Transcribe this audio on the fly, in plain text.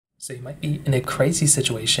So you might be in a crazy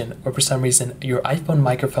situation where for some reason your iPhone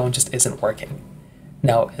microphone just isn't working.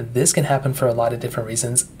 Now, this can happen for a lot of different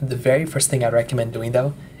reasons. The very first thing I'd recommend doing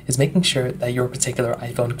though is making sure that your particular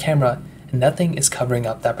iPhone camera, nothing is covering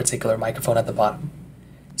up that particular microphone at the bottom.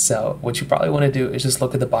 So what you probably want to do is just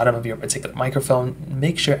look at the bottom of your particular microphone,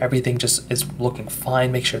 make sure everything just is looking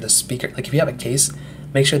fine, make sure the speaker, like if you have a case,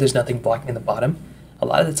 make sure there's nothing blocking the bottom. A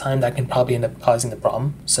lot of the time that can probably end up causing the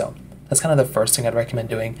problem. So that's kind of the first thing I'd recommend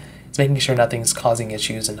doing, is making sure nothing's causing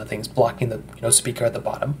issues and nothing's blocking the speaker at the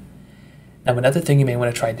bottom. Now another thing you may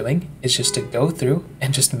want to try doing is just to go through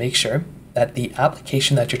and just make sure that the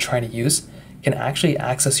application that you're trying to use can actually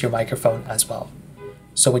access your microphone as well.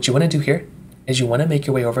 So what you want to do here is you want to make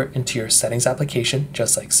your way over into your settings application,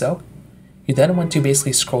 just like so. You then want to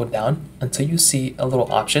basically scroll down until you see a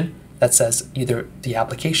little option that says either the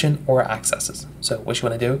application or accesses. So what you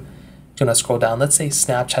want to do, you want to scroll down. Let's say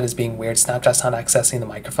Snapchat is being weird. Snapchat's not accessing the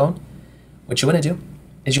microphone. What you want to do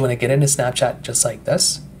is you want to get into Snapchat just like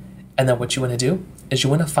this. And then what you want to do is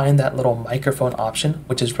you want to find that little microphone option,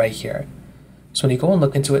 which is right here. So when you go and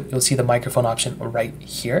look into it, you'll see the microphone option right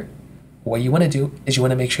here. What you want to do is you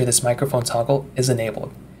want to make sure this microphone toggle is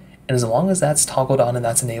enabled. And as long as that's toggled on and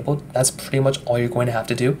that's enabled, that's pretty much all you're going to have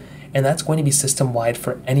to do. And that's going to be system-wide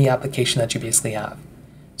for any application that you basically have.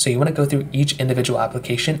 So you want to go through each individual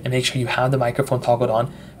application and make sure you have the microphone toggled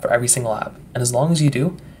on for every single app. And as long as you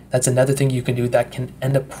do, that's another thing you can do that can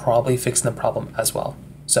end up probably fixing the problem as well.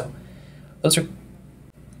 So those are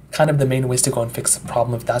kind of the main ways to go and fix the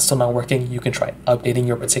problem. If that's still not working, you can try updating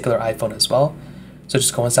your particular iPhone as well. So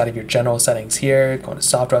just go inside of your general settings here, go into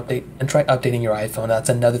software update, and try updating your iPhone. That's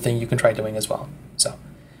another thing you can try doing as well. So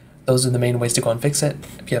those are the main ways to go and fix it.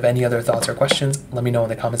 If you have any other thoughts or questions, let me know in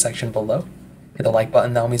the comment section below. Hit the like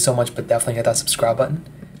button, that will mean so much, but definitely hit that subscribe button.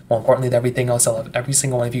 More importantly than everything else, I love every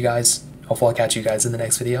single one of you guys. Hopefully I'll catch you guys in the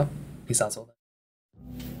next video. Peace out.